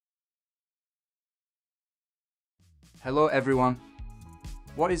Hello everyone.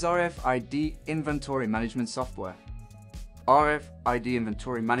 What is RFID inventory management software? RFID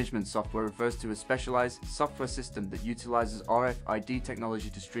inventory management software refers to a specialized software system that utilizes RFID technology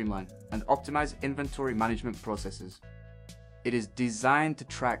to streamline and optimize inventory management processes. It is designed to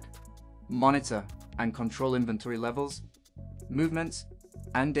track, monitor, and control inventory levels, movements,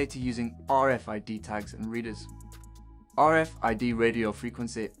 and data using RFID tags and readers. RFID radio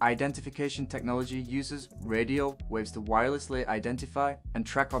frequency identification technology uses radio waves to wirelessly identify and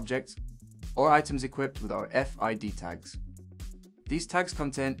track objects or items equipped with RFID tags. These tags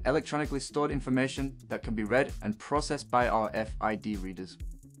contain electronically stored information that can be read and processed by RFID readers.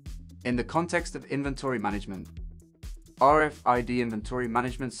 In the context of inventory management, RFID inventory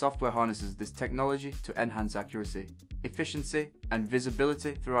management software harnesses this technology to enhance accuracy, efficiency, and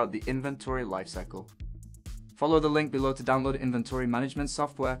visibility throughout the inventory lifecycle. Follow the link below to download inventory management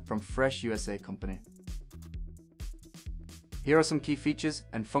software from Fresh USA Company. Here are some key features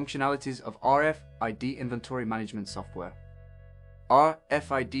and functionalities of RFID inventory management software.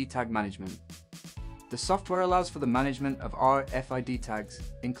 RFID tag management. The software allows for the management of RFID tags,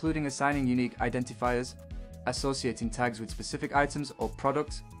 including assigning unique identifiers, associating tags with specific items or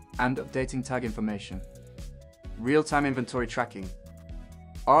products, and updating tag information. Real-time inventory tracking.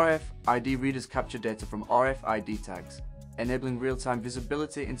 RFID readers capture data from RFID tags, enabling real-time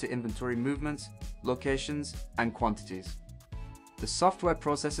visibility into inventory movements, locations, and quantities. The software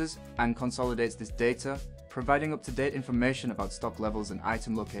processes and consolidates this data, providing up-to-date information about stock levels and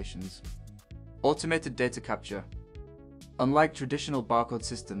item locations. Automated data capture. Unlike traditional barcode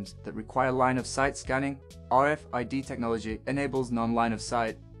systems that require line-of-sight scanning, RFID technology enables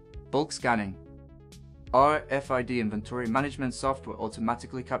non-line-of-sight, bulk scanning. RFID inventory management software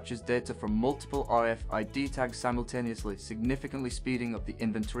automatically captures data from multiple RFID tags simultaneously, significantly speeding up the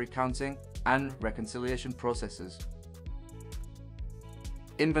inventory counting and reconciliation processes.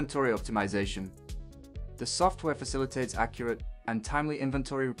 Inventory optimization. The software facilitates accurate and timely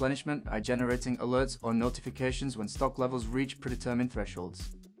inventory replenishment by generating alerts or notifications when stock levels reach predetermined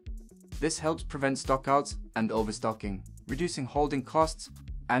thresholds. This helps prevent stockouts and overstocking, reducing holding costs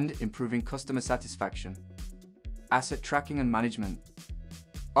and improving customer satisfaction. Asset tracking and management.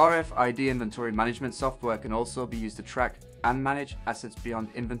 RFID inventory management software can also be used to track and manage assets beyond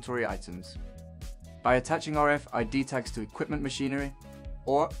inventory items. By attaching RFID tags to equipment, machinery,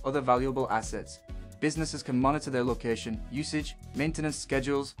 or other valuable assets, businesses can monitor their location, usage, maintenance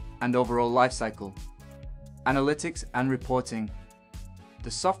schedules, and overall life cycle. Analytics and reporting.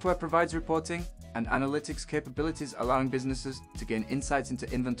 The software provides reporting and analytics capabilities, allowing businesses to gain insights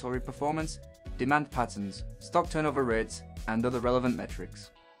into inventory performance, demand patterns, stock turnover rates, and other relevant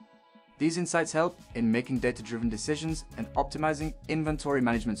metrics. These insights help in making data-driven decisions and optimizing inventory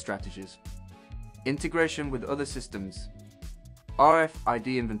management strategies. Integration with other systems.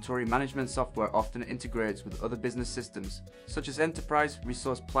 RFID inventory management software often integrates with other business systems, such as enterprise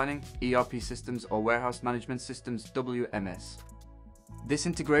resource planning, ERP systems, or warehouse management systems, WMS. This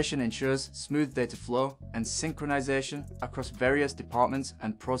integration ensures smooth data flow and synchronization across various departments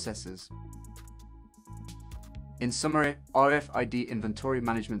and processes. In summary, RFID inventory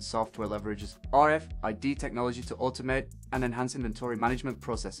management software leverages RFID technology to automate and enhance inventory management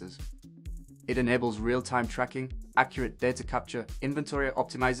processes. It enables real-time tracking, accurate data capture, inventory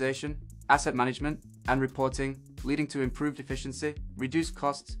optimization, asset management, and reporting, leading to improved efficiency, reduced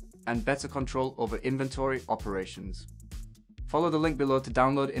costs, and better control over inventory operations. Follow the link below to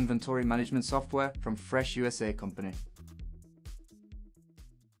download inventory management software from Fresh USA Company.